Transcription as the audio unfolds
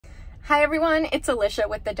Hi everyone, it's Alicia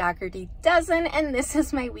with the Dougherty Dozen, and this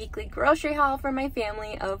is my weekly grocery haul for my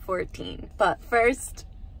family of 14. But first,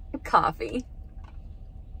 coffee.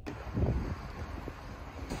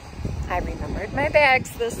 I remembered my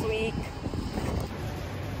bags this week.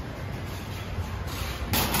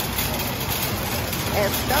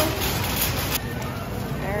 Let's go.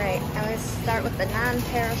 All right, I always start with the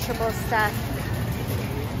non-perishable stuff.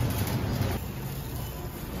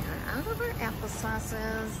 We're out of our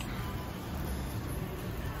applesauces.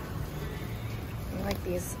 I like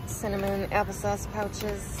these cinnamon applesauce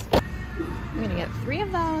pouches. I'm gonna get 3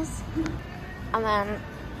 of those. And then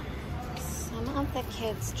some of the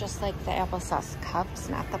kids just like the applesauce cups,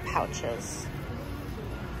 not the pouches.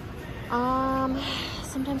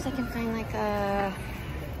 Sometimes I can find like a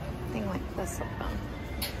thing like this of them.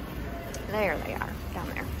 There they are, down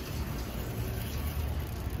there.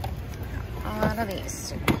 A lot of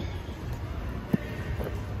these.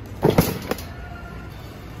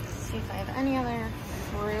 See if I have any other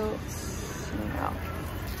fruits. No.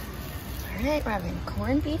 Alright, we're having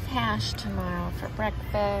corned beef hash tomorrow for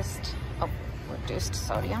breakfast. Oh, reduced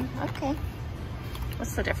sodium. Okay.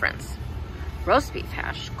 What's the difference? Roast beef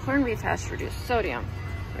hash, corned beef hash, reduced sodium.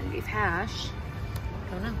 Corned beef hash.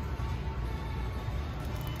 I don't know.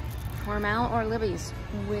 Hormel or Libby's?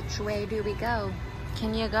 Which way do we go?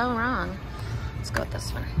 Can you go wrong? Let's go with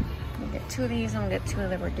this one. We'll get 2 of these and we'll get 2 of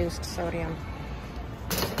the reduced sodium.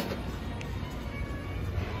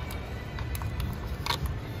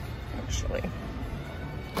 Actually,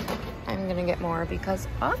 I'm gonna get more because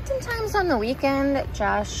oftentimes on the weekend,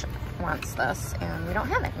 Josh wants this and we don't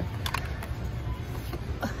have it.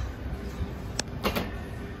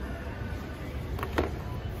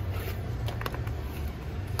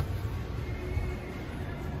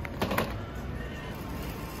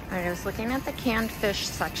 I was looking at the canned fish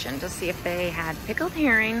section to see if they had pickled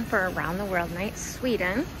herring for Around the World Night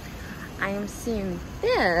Sweden. I am seeing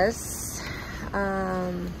this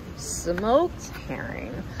smoked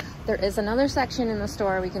herring. There is another section in the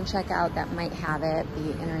store we can check out that might have it,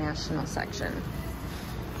 the international section.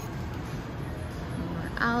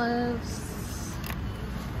 More olives.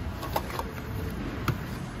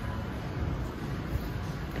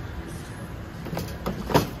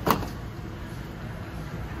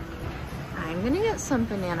 I'm gonna get some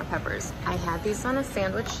banana peppers. I had these on a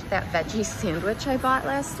sandwich, that veggie sandwich I bought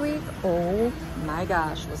last week. Oh my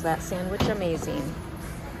gosh, was that sandwich amazing.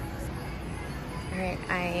 All right,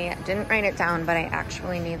 I didn't write it down, but I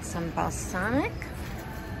actually need some balsamic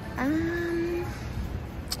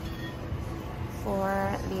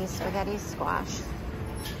for the spaghetti squash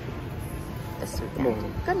this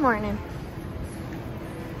weekend. Good morning.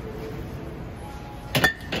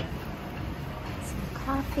 Some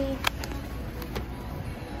coffee.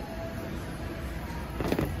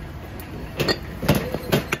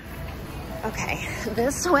 Okay,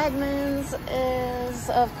 this Wegmans is,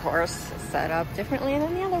 of course, set up differently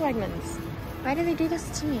than the other Wegmans. Why do they do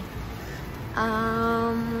this to me?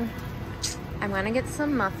 I'm gonna get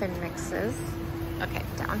some muffin mixes. Okay,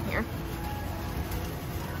 down here.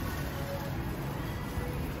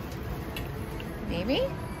 Maybe?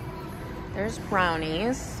 There's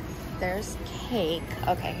brownies. There's cake.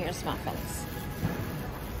 Okay, here's muffins.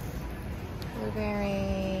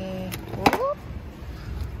 Blueberry. Whoop.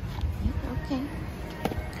 Okay.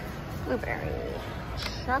 Blueberry.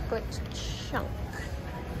 Chocolate chunk.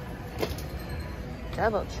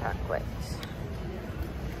 Double chocolate.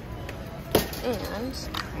 And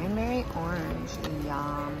cranberry orange.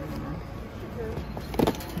 Yum.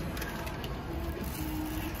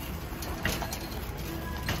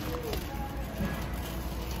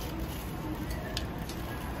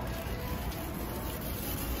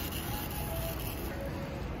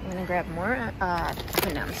 I'm gonna grab more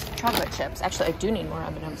M&Ms, chocolate chips. Actually, I do need more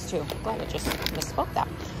M&Ms too. Glad I just misspoke that.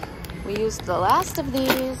 We used the last of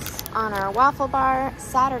these on our waffle bar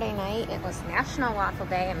Saturday night. It was National Waffle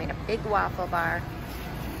Day. I made a big waffle bar.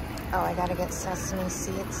 Oh, I gotta get sesame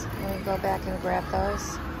seeds. Let me go back and grab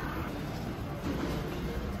those.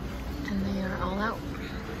 And they are all out.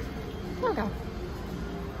 There we go.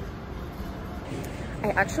 I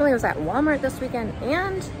actually was at Walmart this weekend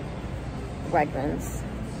and Wegmans.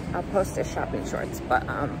 I'll post his shopping shorts, but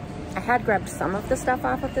I had grabbed some of the stuff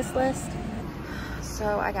off of this list.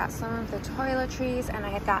 So I got some of the toiletries and I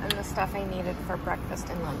had gotten the stuff I needed for breakfast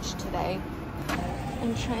and lunch today.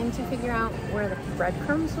 I'm trying to figure out where the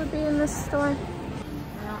breadcrumbs would be in this store.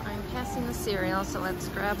 Well, I'm passing the cereal, so let's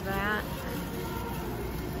grab that.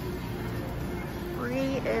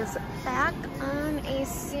 Bree is back on a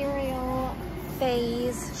cereal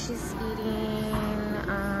phase. She's eating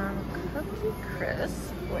Cookie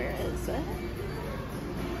Crisp. Where is it?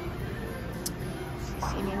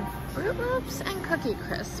 She's eating Fruit Loops and Cookie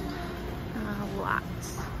Crisp.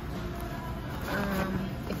 Lots.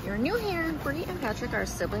 If you're new here, Bree and Patrick are a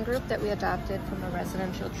sibling group that we adopted from a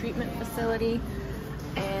residential treatment facility,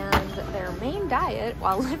 and their main diet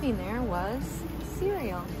while living there was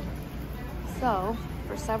cereal. So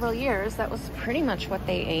for several years, that was pretty much what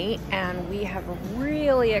they ate, and we have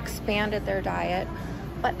really expanded their diet.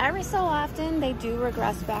 But every so often, they do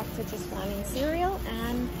regress back to just wanting cereal,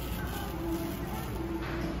 and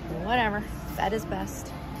whatever, fed is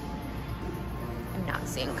best. I'm not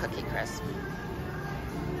seeing Cookie Crisp.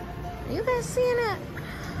 Are you guys seeing it?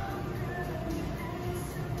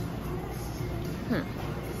 I'm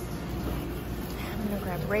gonna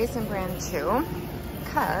grab Raisin Bran too,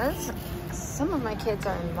 because some of my kids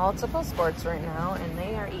are in multiple sports right now, and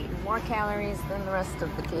they are eating more calories than the rest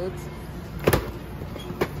of the kids.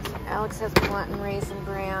 So Alex has been wanting Raisin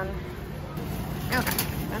Bran. Okay,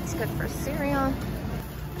 that's good for cereal.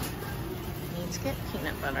 Need to get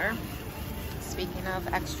peanut butter. Speaking of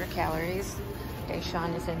extra calories,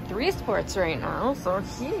 Deshaun is in 3 sports right now, so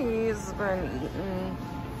he's been eating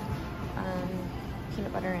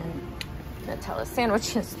peanut butter and Nutella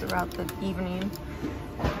sandwiches throughout the evening.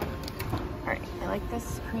 All right, I like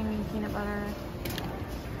this creamy peanut butter.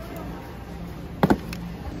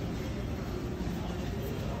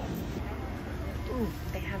 Ooh,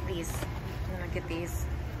 they have these. I'm gonna get these.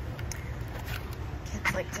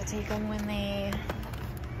 Kids like to take them when they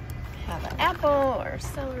have an apple or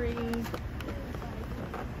celery.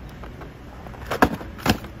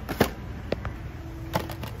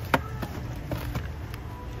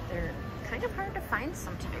 They're kind of hard to find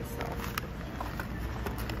sometimes though.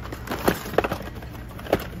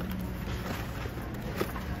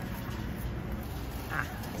 Ah,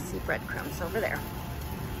 I see breadcrumbs over there.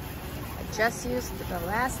 I just used the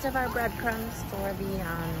last of our breadcrumbs for the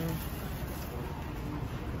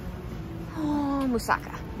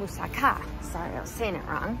moussaka. Moussaka. Sorry, I was saying it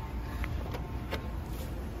wrong.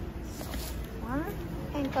 So, more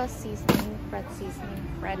panko seasoning,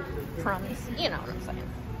 bread crumbs. You know what I'm saying.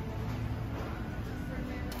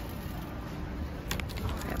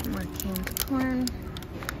 Grab more canned corn.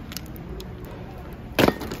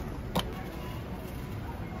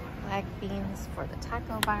 Black beans for the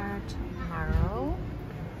taco bar tomorrow.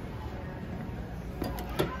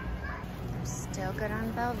 I'm still good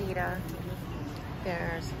on Velveeta.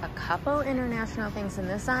 There's a couple international things in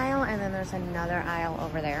this aisle, and then there's another aisle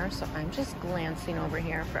over there. So I'm just glancing over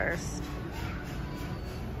here first.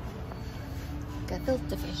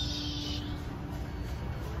 Gefilte fish.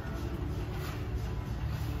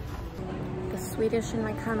 The Swedish in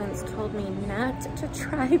my comments told me not to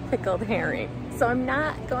try pickled herring. So I'm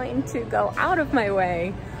not going to go out of my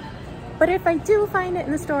way. But if I do find it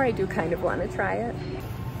in the store, I do kind of want to try it.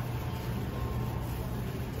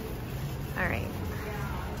 All right.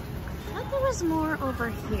 There was more over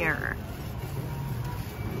here.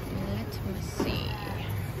 Let me see.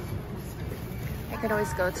 I could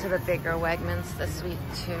always go to the bigger Wegmans this week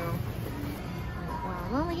too.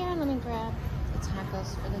 While we're here, let me grab the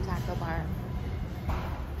tacos for the taco bar.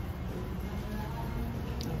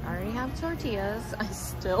 I already have tortillas. I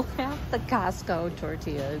still have the Costco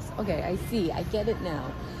tortillas. Okay, I see. I get it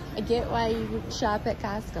now. I get why you shop at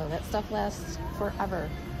Costco. That stuff lasts forever.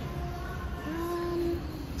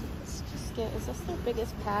 Is this their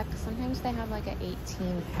biggest pack? Sometimes they have like an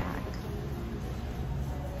 18 pack.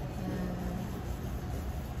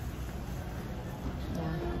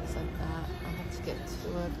 Yeah, looks like that. I'll have to get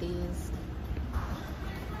 2 of these.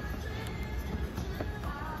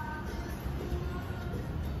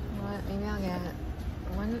 You know what? Maybe I'll get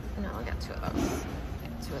one. No, I'll get 2 of those.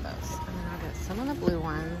 Get 2 of those. And then I'll get some of the blue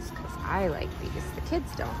ones because I like these. The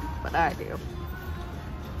kids don't, but I do.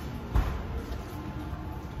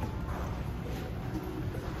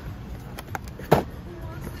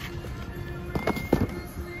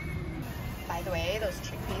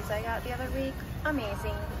 I got the other week.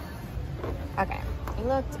 Amazing. Okay, I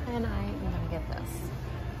looked and I'm gonna get this.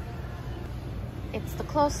 It's the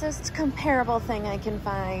closest comparable thing I can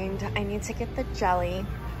find. I need to get the jelly.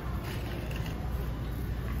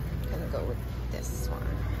 I'm gonna go with this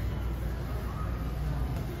one.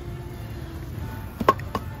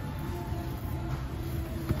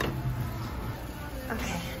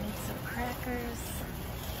 Okay, I need some crackers.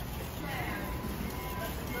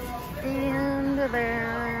 And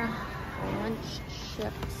their lunch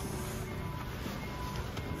chips.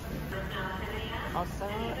 Also,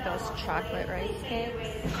 those chocolate rice cakes.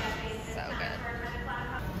 So good.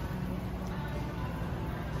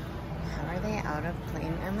 How are they out of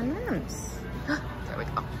plain M&Ms. There we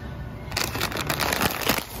go.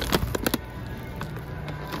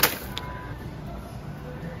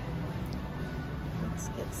 Let's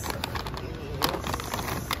get some of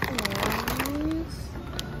these. And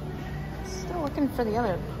still looking for the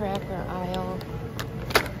other cracker aisle.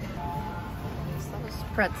 Those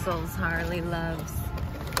pretzels Harley loves.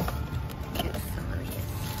 Get some of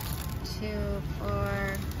these. 2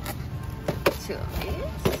 for 2 of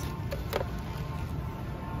these.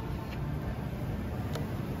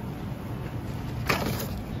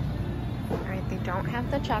 Alright, they don't have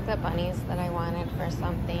the chocolate bunnies that I wanted for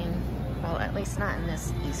something. Well, at least not in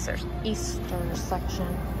this Easter section. Need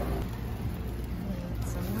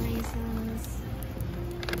some raisins.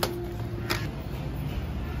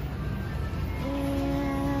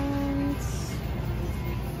 And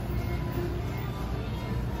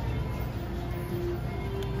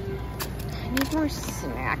I need more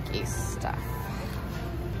snacky stuff.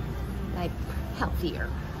 Like healthier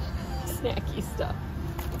snacky stuff.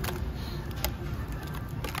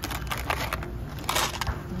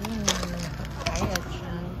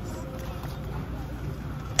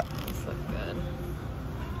 These look good.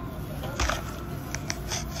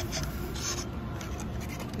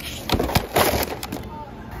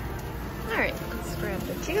 Alright, let's grab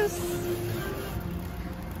the juice.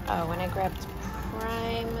 Oh, when I grabbed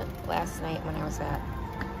Prime last night when I was at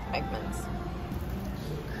Wegmans.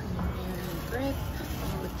 Grape,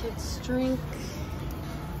 all the kids drink.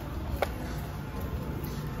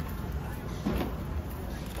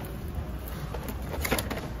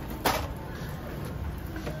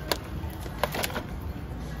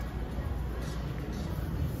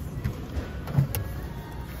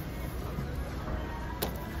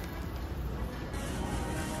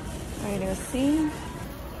 Alright, I was seeing.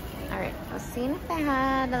 Alright, I was seeing if they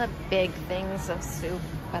had the big things of soup,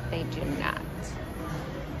 but they do not.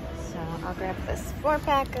 So I'll grab this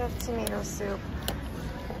 4-pack of tomato soup.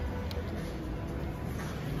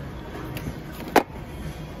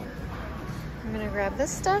 I'm gonna grab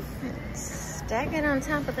this stuff and stack it on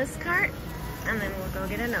top of this cart, and then we'll go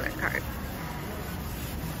get another cart.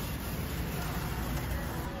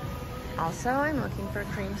 Also, I'm looking for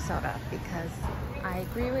cream soda because I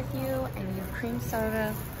agree with you. I need cream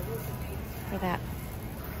soda for that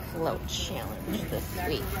float challenge this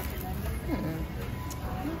week. I'm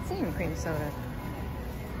not seeing cream soda.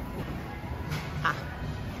 Ah,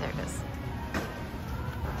 there it is.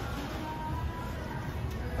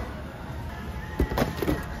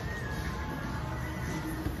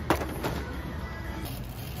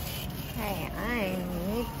 Okay, I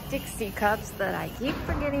need Dixie cups that I keep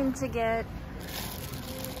forgetting to get.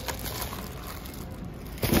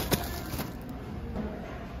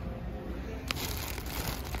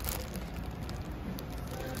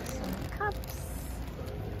 Some cups.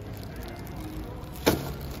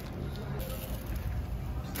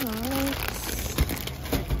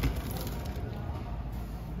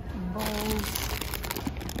 Bowls.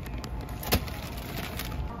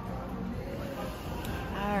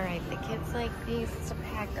 Alright, the kids like these to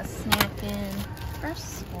pack a snack in for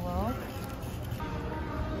school.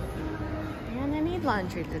 And I need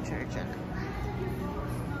laundry detergent.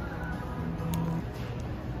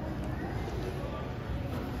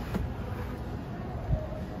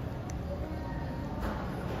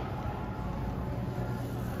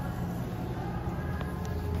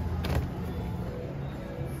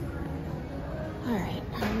 Alright,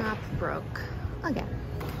 my mop broke again.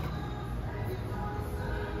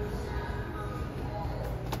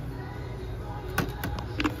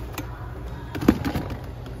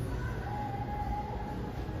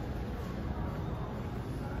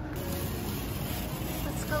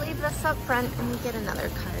 Let's go leave this up front and get another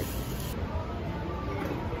cart.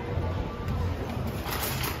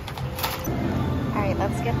 Alright,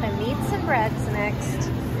 let's get the meats and breads next.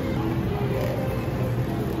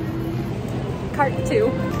 Cart 2.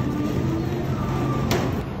 Alright,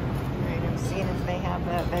 I'm seeing if they have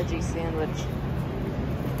that veggie sandwich.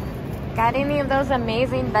 Got any of those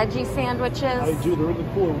amazing veggie sandwiches? I do, they're really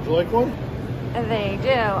cool. Would you like one? They do.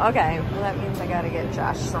 Okay, well that means I gotta get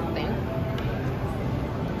Josh something.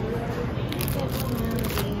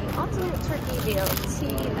 The ultimate turkey BLT,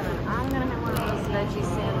 and then I'm gonna have one of those veggie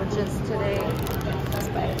sandwiches today. Because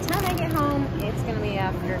by the time I get home, it's gonna be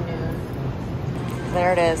afternoon.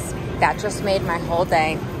 There it is. That just made my whole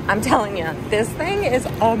day. I'm telling you, this thing is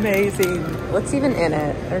amazing. What's even in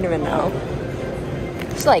it? I don't even know.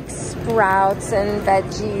 It's like sprouts and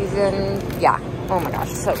veggies and yeah. Oh my gosh,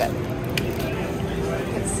 so good.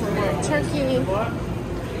 Get some more turkey.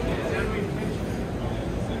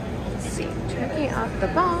 Let's see, turkey off the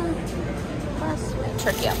bone. plus my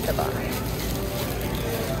turkey off the bone.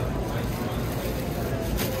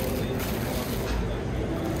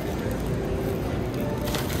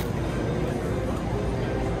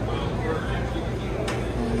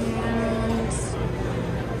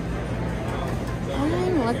 And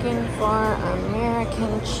I'm looking for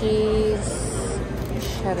American cheese,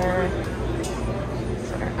 cheddar,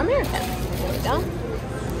 American. There we go.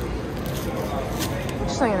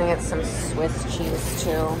 Actually, I'm gonna get some Swiss cheese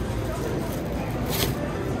too.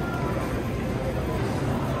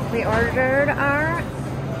 We ordered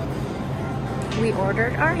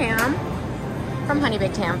our ham from Honey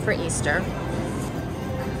Baked Ham for Easter.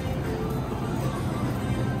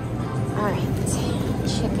 All right,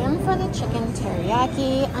 chicken for the chicken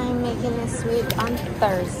teriyaki. I'm making this week on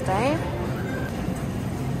Thursday.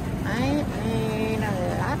 I made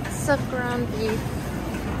lots of ground beef.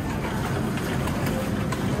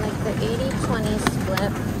 Like the 80-20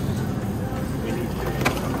 split.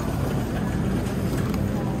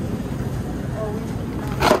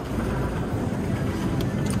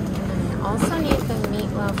 Also need the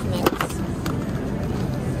meatloaf mix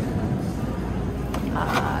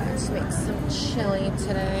to make some chili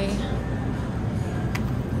today.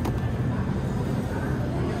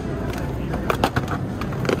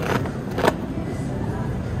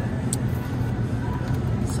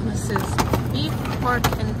 So this is beef, pork,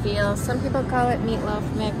 and veal. Some people call it meatloaf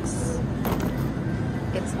mix.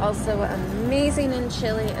 It's also amazing in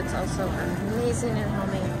chili. It's also amazing in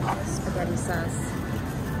homemade spaghetti sauce.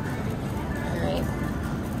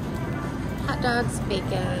 Hot dogs,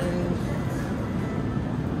 bacon.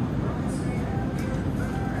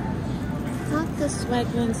 I thought this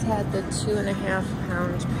Wegmans had the 2.5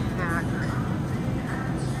 pound pack.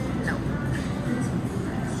 No.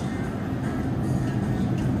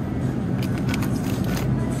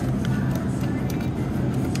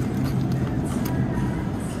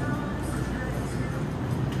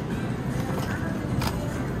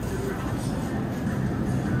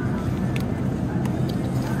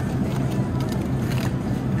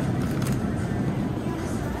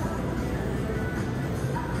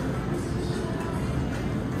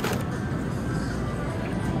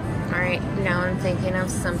 Now I'm thinking of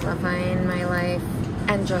simplifying my life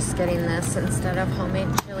and just getting this instead of homemade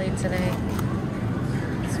chili today.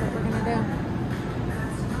 That's what we're gonna do.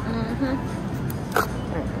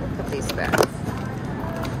 Alright, we'll put these back.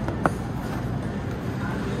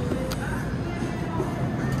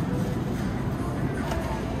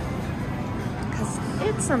 Because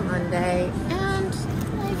it's a Monday and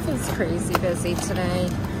life is crazy busy today.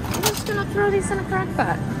 I'm just gonna throw these in a crock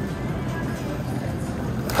pot.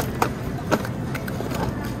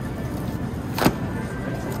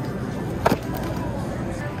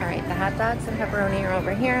 Hot dogs and pepperoni are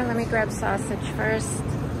over here. Let me grab sausage first.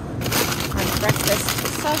 On breakfast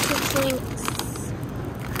sausage links.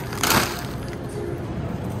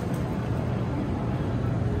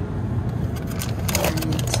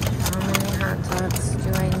 And how many hot dogs do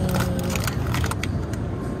I need?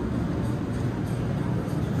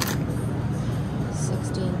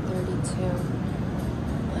 1632.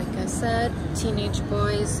 Like I said, teenage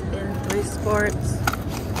boys in 3 sports.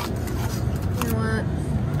 You know what?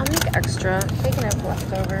 I'll make extra. They can have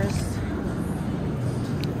leftovers.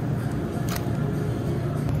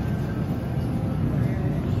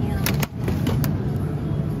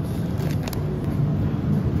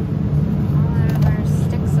 All our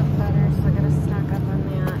sticks of butter, so I gotta stock up on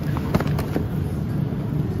that.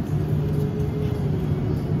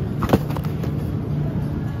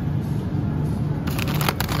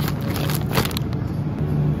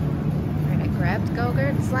 Alright, I grabbed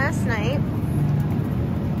Dougherty's last night.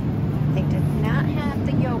 They did not have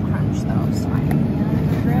the Yo Crunch though, so I'm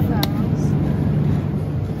gonna grab those.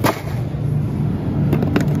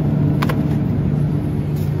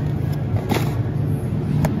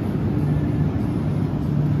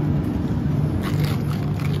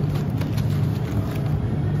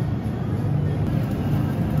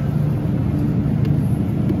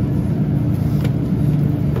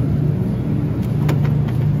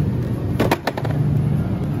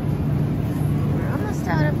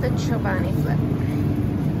 Chobani flip.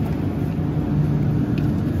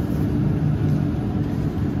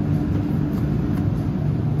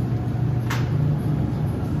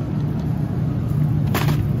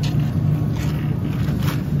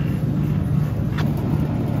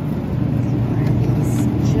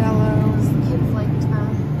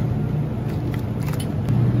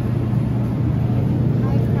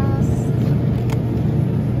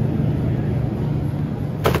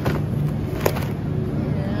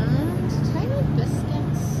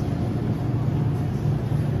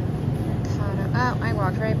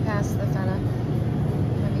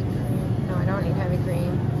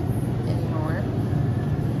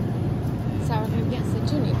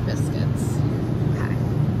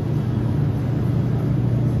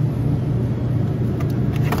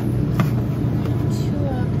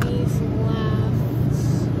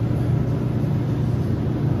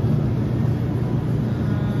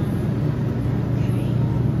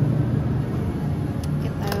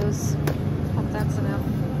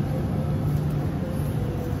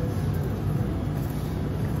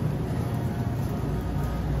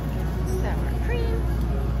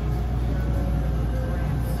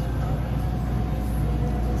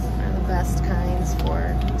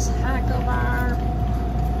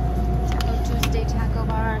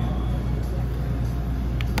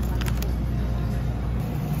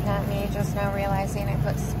 just now realizing I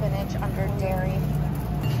put spinach under dairy.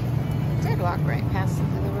 I did walk right past the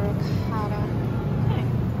ricotta. Okay.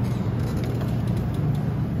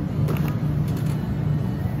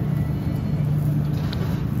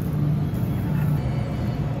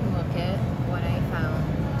 Look at what I found.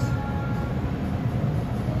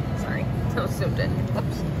 Sorry, so zoomed in.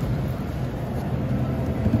 Oops.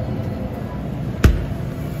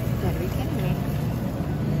 Gotta be kidding me.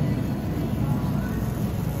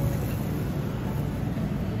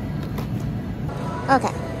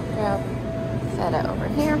 Okay, grab feta over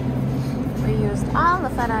here. We used all the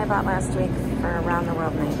feta I bought last week for Around the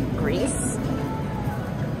World Night Greece.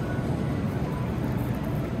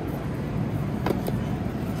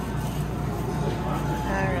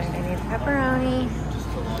 Alright, I need pepperoni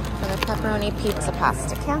for the pepperoni pizza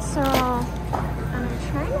pasta casserole. And I'm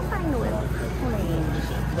trying to find whipped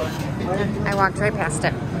cream. I walked right past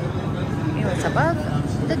it. It was above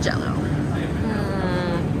the Jell-O.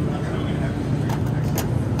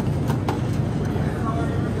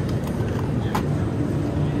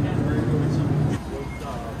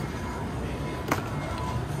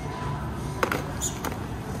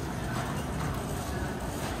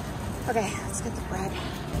 Okay, let's get the bread.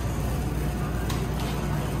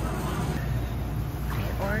 I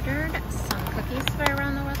ordered some cookies for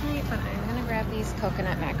Around the World Night, but I'm gonna grab these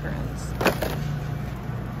coconut macaroons.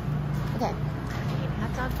 Okay, I need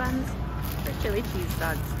hot dog buns for chili cheese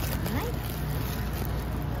dogs tonight.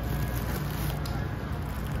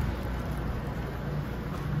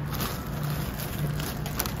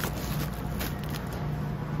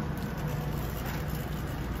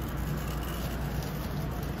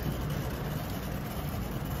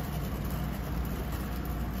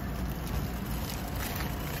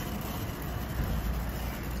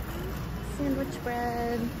 Sandwich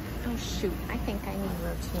bread. Oh shoot, I think I need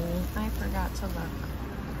rotini. I forgot to look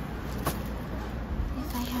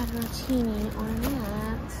if I had rotini or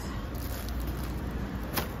not.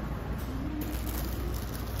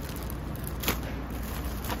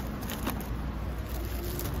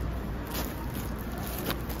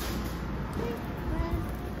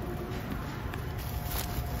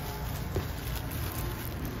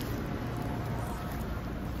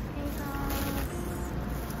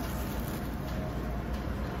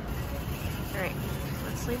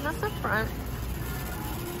 Leave us up front.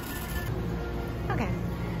 Okay,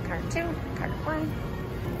 cart 2, cart 1,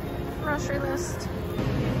 grocery list.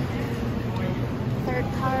 Third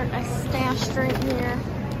cart I stashed right here.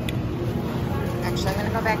 Actually, I'm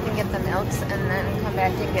gonna go back and get the milks and then come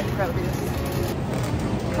back and get produce.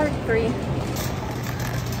 Cart 3.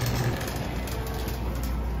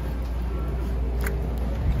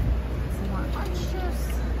 Some more orange juice.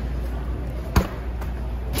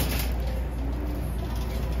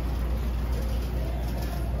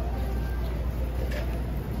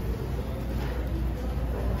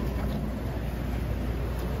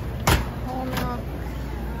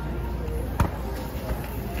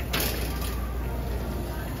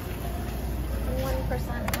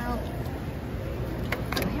 Milk.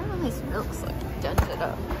 Why are all these milks like dented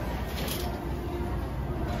up?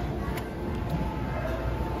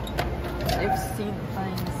 I've seen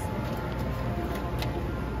things.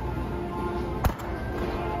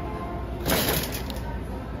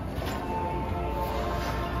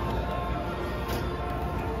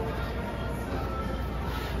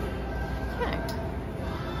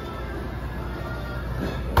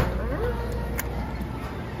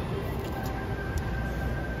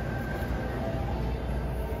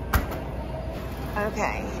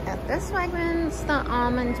 Okay, at this Wegmans, the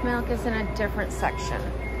almond milk is in a different section.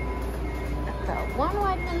 At the one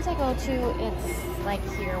Wegmans I go to, it's like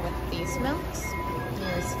here with these milks. I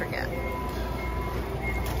always forget.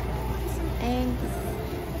 Some eggs.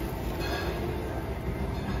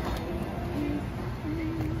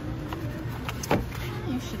 I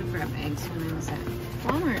should have grabbed eggs when I was at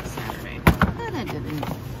Walmart Saturday, but I didn't.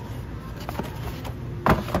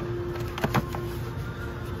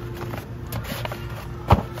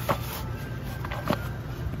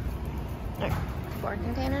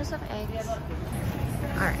 Containers of eggs.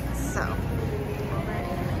 Alright, so over in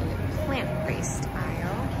the plant-based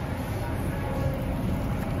aisle.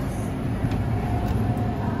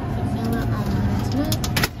 Vanilla almond milk.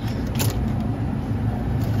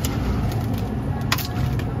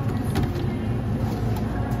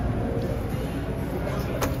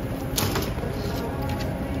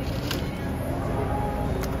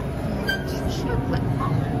 And chocolate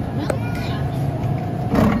almond milk.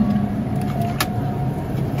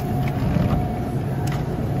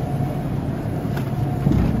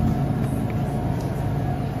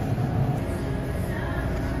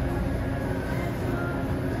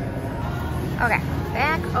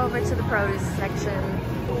 over to the produce section.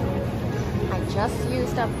 I just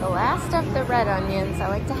used up the last of the red onions. I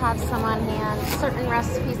like to have some on hand. Certain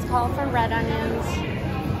recipes call for red onions.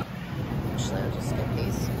 Actually, I'll just get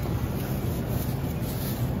these.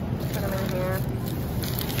 Put them in here.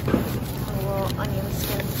 The little onion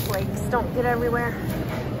skin flakes don't get everywhere.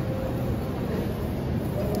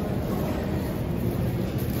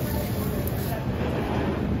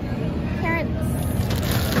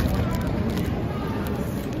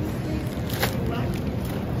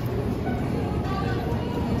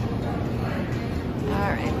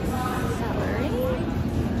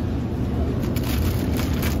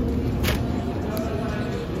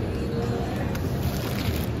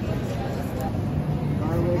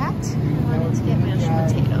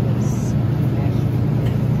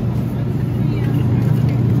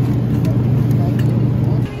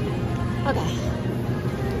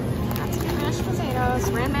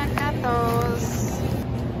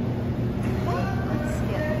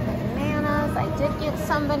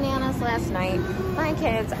 Some bananas last night. My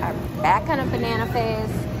kids are back on a banana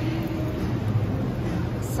phase,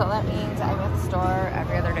 so that means I'm at the store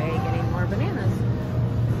every other day getting more bananas.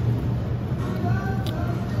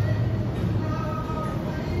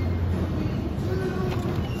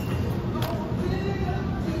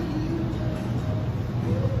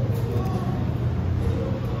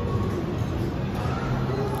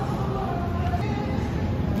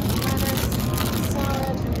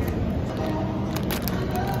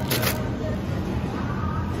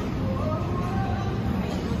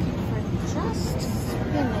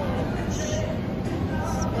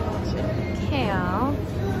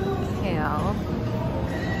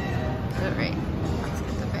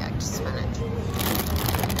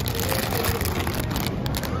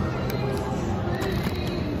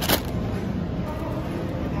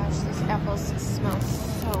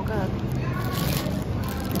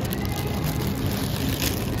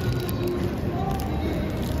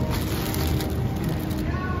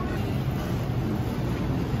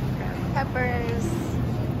 Peppers.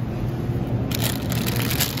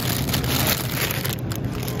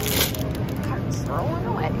 Cart's rolling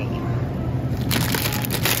away.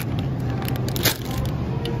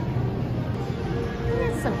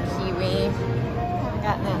 There's some kiwi. Haven't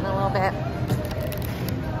gotten that in a little bit.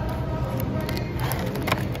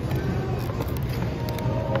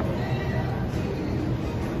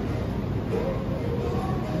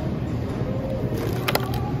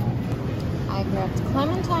 I grabbed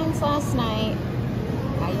clementines last night.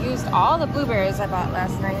 I used all the blueberries I bought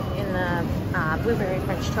last night in the blueberry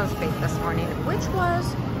French toast bake this morning, which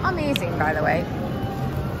was amazing, by the way.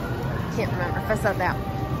 Can't remember if I said that.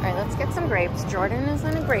 All right, let's get some grapes. Jordan is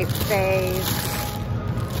in a grape phase.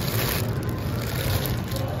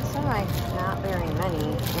 So like not very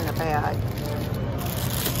many in a bag.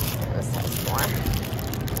 This has more.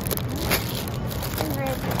 And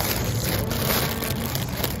grapes.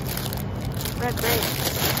 Red grapes.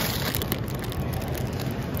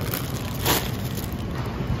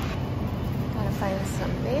 Gotta find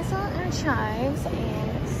some basil and chives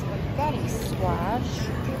and spaghetti squash,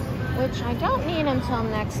 which I don't need until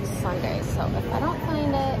next Sunday. So if I don't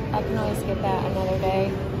find it, I can always get that another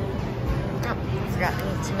day. Oh, I forgot I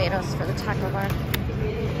need tomatoes for the taco bar.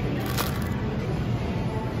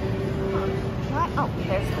 What? Oh,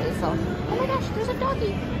 there's basil. Oh my gosh, there's a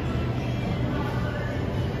doggy.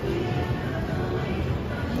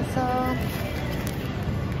 So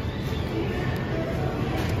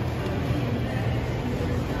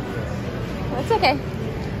it's okay.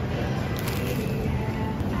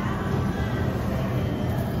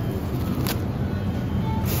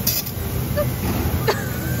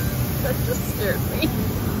 That just scared me.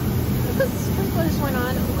 The sprinklers went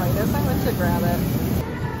on right as I went to grab it.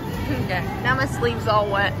 Okay, now my sleeve's all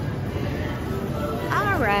wet.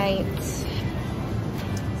 All right.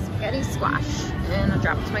 Spaghetti squash. And I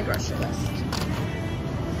dropped my grocery list.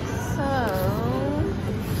 So,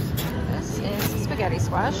 this is spaghetti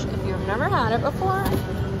squash. If you've never had it before,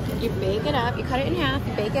 you bake it up, you cut it in half,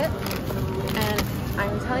 you bake it, and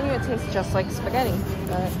I'm telling you it tastes just like spaghetti,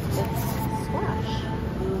 but it's squash.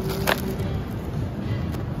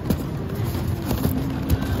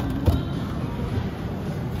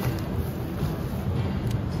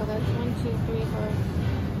 So that's 1, 2, 3, 4,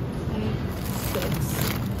 5,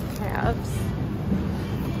 6 halves.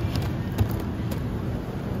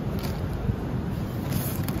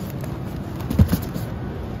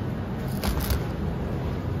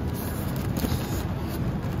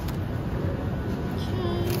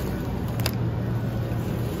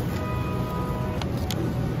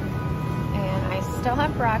 Still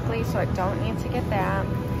have broccoli, so I don't need to get that.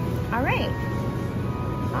 All right.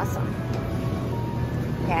 Awesome.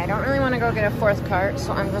 Okay, I don't really want to go get a fourth cart,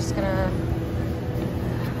 so I'm just gonna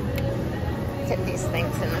get these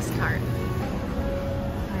things in this cart.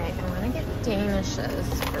 Alright, I want to get Danishes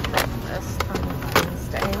for breakfast on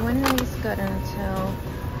Wednesday. When are these good until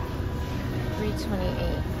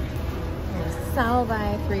 3:28? And sell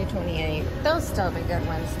by 3:28. They'll still be good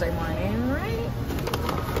Wednesday morning, right?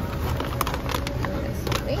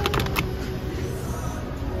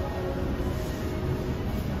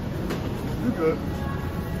 You're good.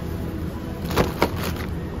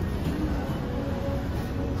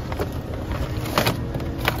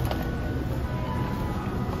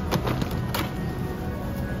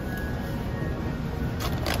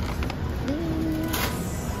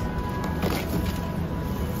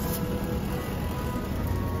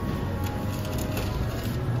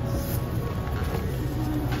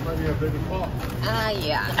 Maybe a bigger pot.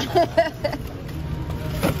 Yeah.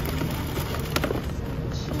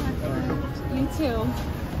 You too.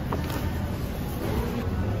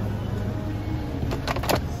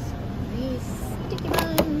 These sticky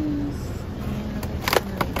buns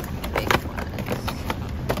and big ones.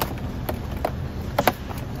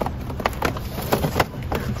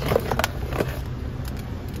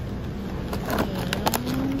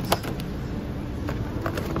 And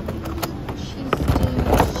cheese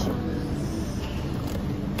dish.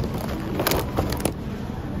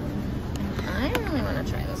 I really want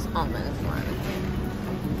to try this almond one.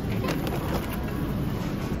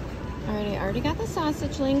 I already got the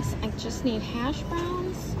sausage links. I just need hash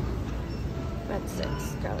browns,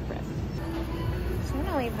 breadsticks, garlic bread. So I'm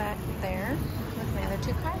gonna leave that there with my other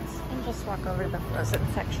two carts and just walk over to the frozen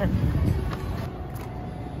section.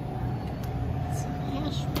 Some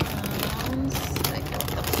hash browns. I go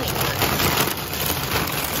with the plain ones.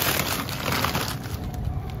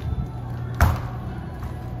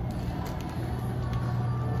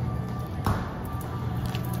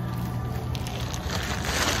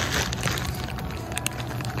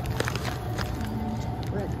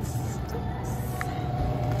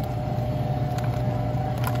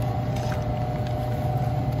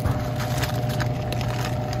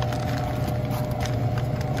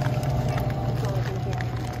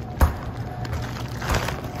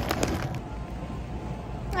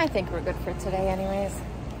 I think we're good for today anyways.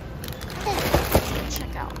 Okay,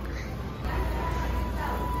 check out.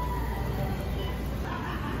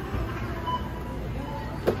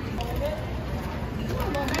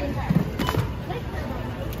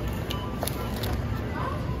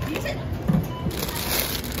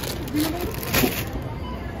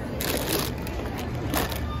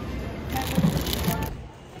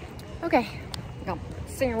 Okay, go.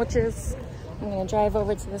 Sandwiches. I'm gonna drive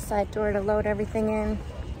over to the side door to load everything in.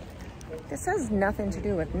 This has nothing to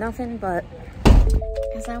do with nothing, but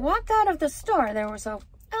as I walked out of the store, there was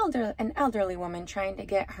an elderly woman trying to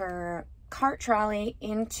get her cart trolley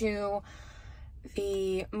into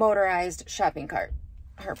the motorized shopping cart.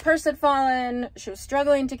 Her purse had fallen. She was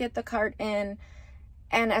struggling to get the cart in.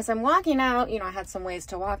 And as I'm walking out, you know, I had some ways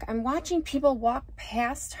to walk. I'm watching people walk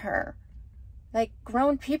past her. Like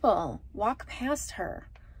grown people walk past her.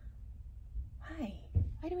 Why?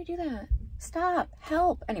 Why do we do that? Stop,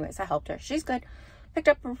 help. Anyways, I helped her. She's good. Picked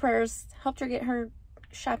up her purse, helped her get her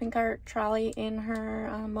shopping cart trolley in her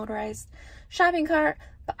motorized shopping cart.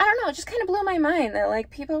 But I don't know, it just kind of blew my mind that like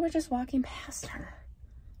people were just walking past her.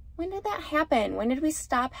 When did that happen? When did we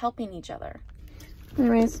stop helping each other?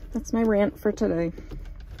 Anyways, that's my rant for today.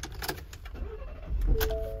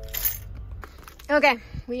 Okay,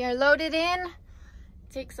 we are loaded in.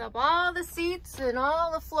 Takes up all the seats and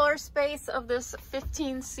all the floor space of this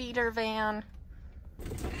 15-seater van.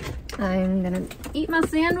 I'm gonna eat my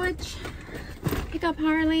sandwich, pick up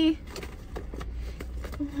Harley,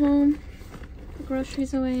 go home, put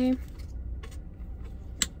groceries away.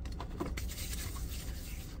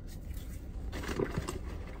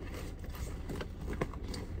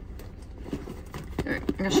 All right,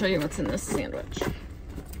 I'm gonna show you what's in this sandwich.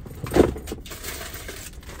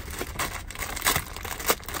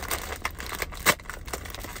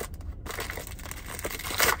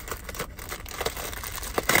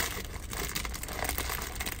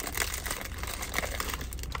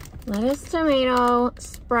 Lettuce, tomato,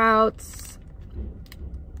 sprouts,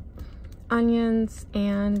 onions,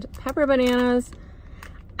 and pepper bananas.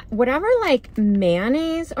 Whatever like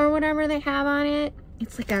mayonnaise or whatever they have on it,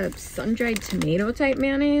 it's like a sun-dried tomato type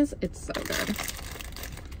mayonnaise. It's so good.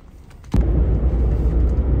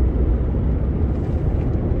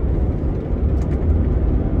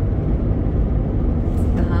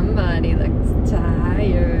 Somebody looks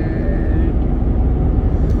tired.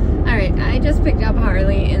 All right, I just picked up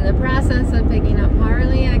Harley. In the process of picking up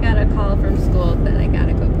Harley, call from school that I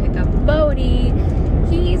gotta go pick up Bodie.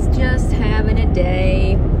 He's just having a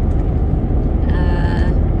day.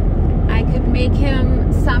 I could make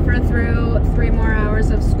him suffer through 3 more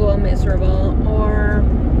hours of school miserable, or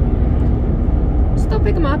still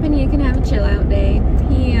pick him up and he can have a chill out day.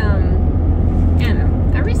 He, I don't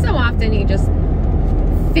know, every so often he just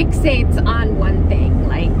fixates on one thing.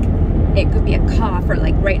 Like, it could be a cough, or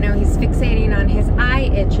like right now he's fixating on his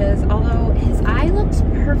eye itches, although his eye looks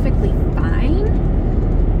perfectly fine.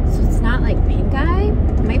 So it's not like pink eye.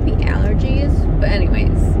 It might be allergies. But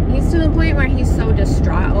anyways, he's to the point where he's so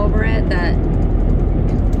distraught over it that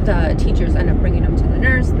the teachers end up bringing him to the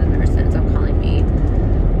nurse. The nurse ends up calling me.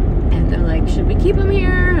 And they're like, should we keep him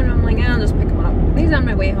here? And I'm like, I'll just pick him up. He's on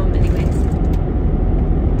my way home anyways.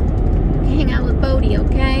 Hang out with Bodie,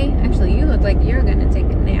 okay? Actually, you look like you're gonna take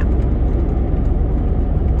a nap.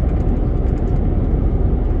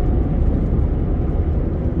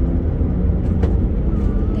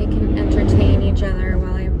 They can entertain each other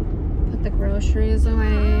while I put the groceries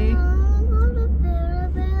away.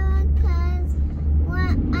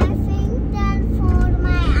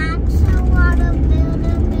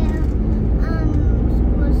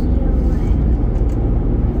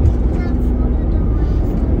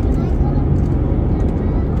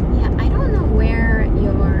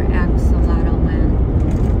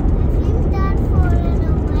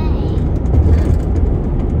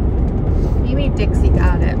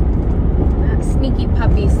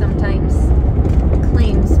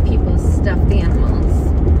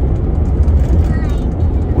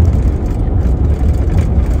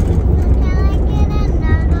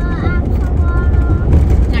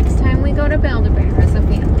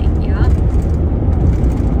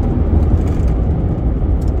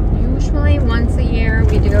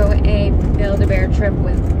 Trip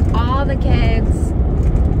with all the kids.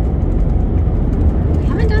 We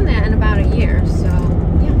haven't done that in about a year, so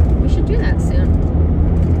yeah, we should do that soon.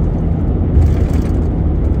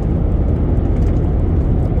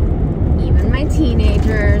 Even my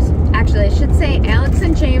teenagers, actually I should say Alex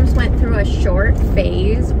and James went through a short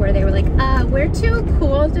phase where they were like, we're too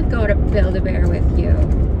cool to go to Build-A-Bear with you.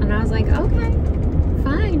 And I was like, okay,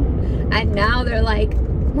 fine. And now they're like,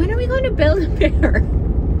 when are we going to Build-A-Bear?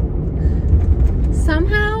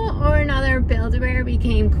 Somehow or another, Build-A-Bear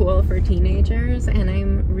became cool for teenagers, and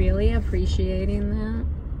I'm really appreciating that.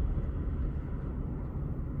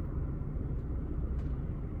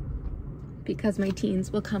 Because my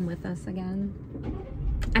teens will come with us again.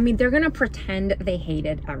 I mean, they're gonna pretend they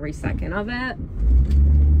hated every second of it,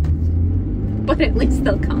 but at least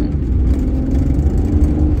they'll come.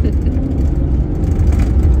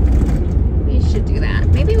 We should do that.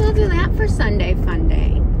 Maybe we'll do that for Sunday Fun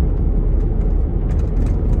Day.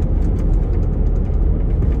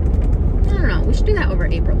 We should do that over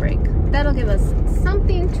April break. That'll give us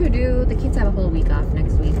something to do. The kids have a whole week off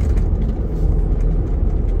next week.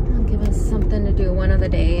 That'll give us something to do one of the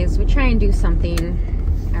days. We try and do something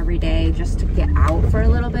every day just to get out for a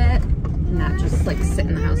little bit, not just like sit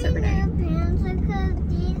in the house every day. I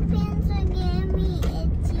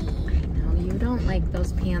know, you don't like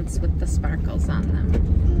those pants with the sparkles on them.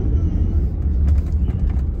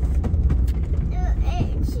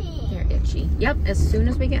 Itchy. Yep, as soon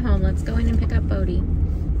as we get home, let's go in and pick up Bodie.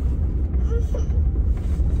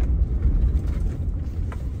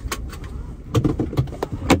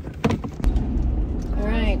 All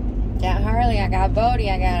right, got Harley, I got Bodie,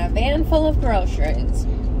 I got a van full of groceries.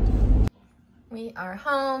 We are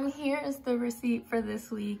home. Here is the receipt for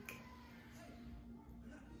this week.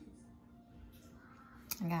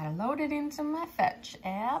 I gotta load it into my Fetch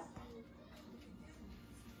app.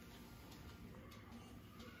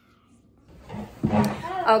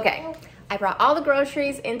 Okay, I brought all the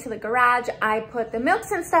groceries into the garage. I put the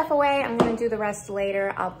milks and stuff away. I'm gonna do the rest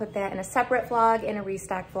later. I'll put that in a separate vlog, in a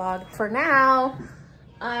restock vlog. For now,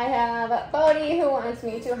 I have Bodie who wants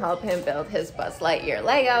me to help him build his Buzz Lightyear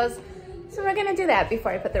Legos. So we're gonna do that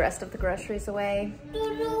before I put the rest of the groceries away.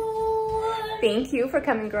 Thank you for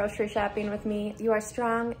coming grocery shopping with me. You are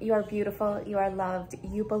strong, you are beautiful, you are loved,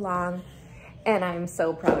 you belong, and I'm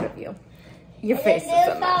so proud of you. Your face is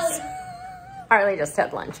a mess. Harley just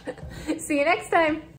had lunch. See you next time.